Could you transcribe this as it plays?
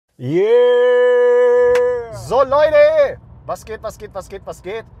Yeah! So Leute, was geht?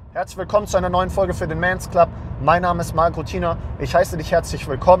 Herzlich willkommen zu einer neuen Folge für den MansClub. Mein Name ist MansClub. Ich heiße dich herzlich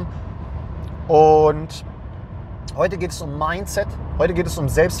willkommen. Und heute geht es um Mindset, heute geht es um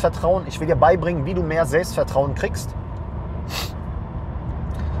Selbstvertrauen. Ich will dir beibringen, wie du mehr Selbstvertrauen kriegst.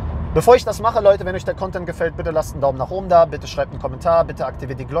 Bevor ich das mache, Leute, wenn euch der Content gefällt, bitte lasst einen Daumen nach oben da, bitte schreibt einen Kommentar, bitte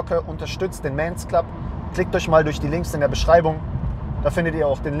aktiviert die Glocke, unterstützt den MansClub. Klickt euch mal durch die Links in der Beschreibung. Da findet ihr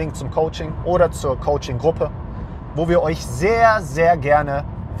auch den Link zum Coaching oder zur Coaching-Gruppe, wo wir euch sehr, sehr gerne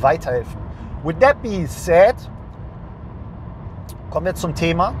weiterhelfen. With that being said, kommen wir zum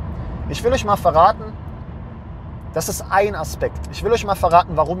Thema. Ich will euch mal verraten, das ist ein Aspekt. Ich will euch mal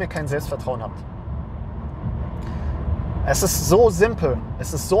verraten, warum ihr kein Selbstvertrauen habt. Es ist so simpel,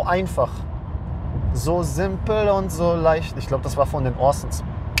 es ist so einfach. So simpel und so leicht. Ich glaube, das war von den Orsons.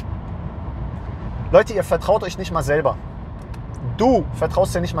 Leute, ihr vertraut euch nicht mal selber. Du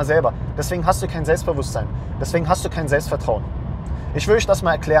vertraust dir nicht mal selber. Deswegen hast du kein Selbstbewusstsein. Deswegen hast du kein Selbstvertrauen. Ich will euch das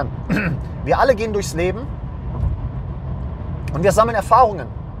mal erklären. Wir alle gehen durchs Leben und wir sammeln Erfahrungen.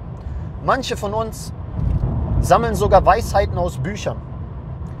 Manche von uns sammeln sogar Weisheiten aus Büchern.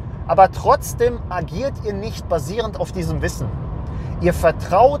 Aber trotzdem agiert ihr nicht basierend auf diesem Wissen. Ihr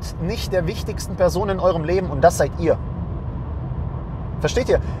vertraut nicht der wichtigsten Person in eurem Leben und das seid ihr. Versteht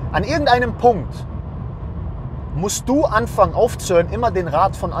ihr? An irgendeinem Punkt musst du anfangen aufzuhören, immer den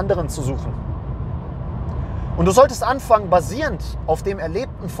Rat von anderen zu suchen. Und du solltest anfangen, basierend auf dem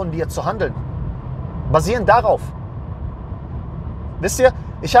Erlebten von dir zu handeln. Basierend darauf. Wisst ihr,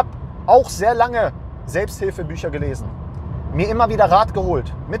 ich habe auch sehr lange Selbsthilfebücher gelesen. Mir immer wieder Rat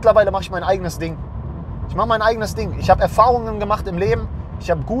geholt. Mittlerweile mache ich mein eigenes Ding. Ich mache mein eigenes Ding. Ich habe Erfahrungen gemacht im Leben. Ich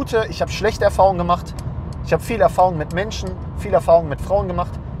habe gute, ich habe schlechte Erfahrungen gemacht. Ich habe viel Erfahrung mit Menschen, viel Erfahrung mit Frauen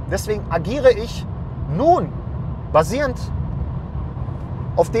gemacht. Deswegen agiere ich nun basierend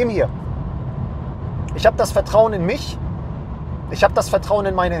auf dem hier. Ich habe das Vertrauen in mich. Ich habe das Vertrauen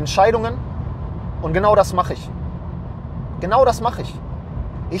in meine Entscheidungen. Und genau das mache ich. Genau das mache ich.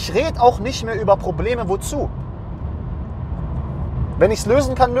 Ich rede auch nicht mehr über Probleme. Wozu? Wenn ich es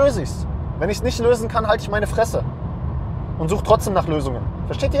lösen kann, löse ich es. Wenn ich es nicht lösen kann, halte ich meine Fresse und suche trotzdem nach Lösungen.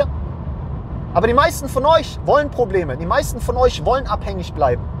 Versteht ihr? Aber die meisten von euch wollen Probleme. Die meisten von euch wollen abhängig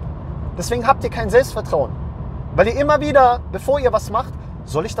bleiben. Deswegen habt ihr kein Selbstvertrauen. Weil ihr immer wieder, bevor ihr was macht,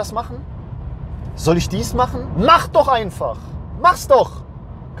 soll ich das machen? Soll ich dies machen? Mach doch einfach. Mach's doch.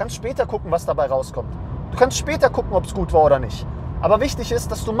 Du kannst später gucken, was dabei rauskommt. Du kannst später gucken, ob es gut war oder nicht. Aber wichtig ist,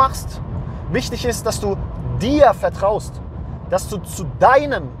 dass du machst. Wichtig ist, dass du dir vertraust. Dass du zu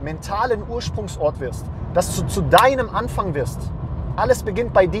deinem mentalen Ursprungsort wirst, dass du zu deinem Anfang wirst. Alles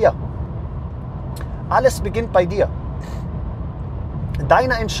beginnt bei dir. Alles beginnt bei dir.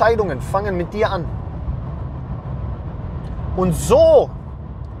 Deine Entscheidungen fangen mit dir an. Und so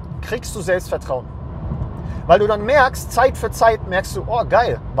kriegst du Selbstvertrauen. Weil du dann merkst, Zeit für Zeit merkst du, oh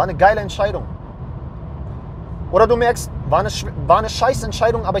geil, war eine geile Entscheidung. Oder du merkst, war eine scheiß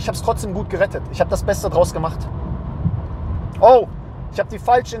Entscheidung, aber ich habe es trotzdem gut gerettet. Ich habe das Beste draus gemacht. Oh, ich habe die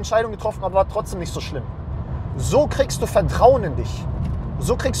falsche Entscheidung getroffen, aber war trotzdem nicht so schlimm. So kriegst du Vertrauen in dich.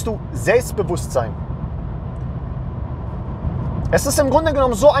 So kriegst du Selbstbewusstsein. Es ist im Grunde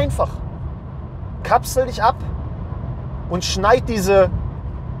genommen so einfach. Kapsel dich ab und schneid diese,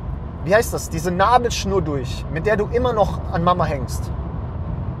 wie heißt das, diese Nabelschnur durch, mit der du immer noch an Mama hängst.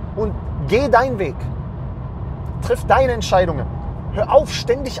 Und geh deinen Weg. Triff deine Entscheidungen. Hör auf,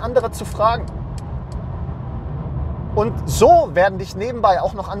 ständig andere zu fragen. Und so werden dich nebenbei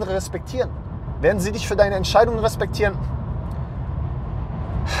auch noch andere respektieren. Werden sie dich für deine Entscheidungen respektieren?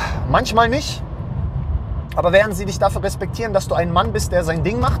 Manchmal nicht. Aber werden sie dich dafür respektieren, dass du ein Mann bist, der sein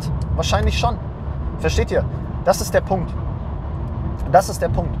Ding macht? Wahrscheinlich schon. Versteht ihr? Das ist der Punkt. Das ist der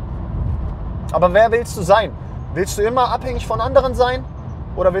Punkt. Aber wer willst du sein? Willst du immer abhängig von anderen sein?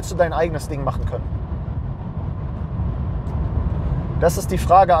 Oder willst du dein eigenes Ding machen können? Das ist die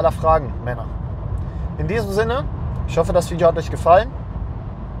Frage aller Fragen, Männer. In diesem Sinne, ich hoffe, das Video hat euch gefallen.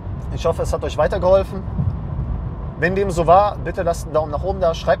 Ich hoffe, es hat euch weitergeholfen. Wenn dem so war, bitte lasst einen Daumen nach oben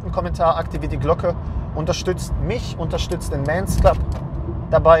da, schreibt einen Kommentar, aktiviert die Glocke, unterstützt mich, unterstützt den MansClub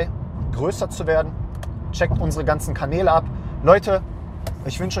dabei, größer zu werden. Checkt unsere ganzen Kanäle ab. Leute,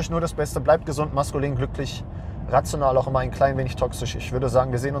 ich wünsche euch nur das Beste. Bleibt gesund, maskulin, glücklich, rational, auch immer ein klein wenig toxisch. Ich würde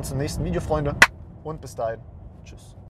sagen, wir sehen uns im nächsten Video, Freunde. Und bis dahin. Tschüss.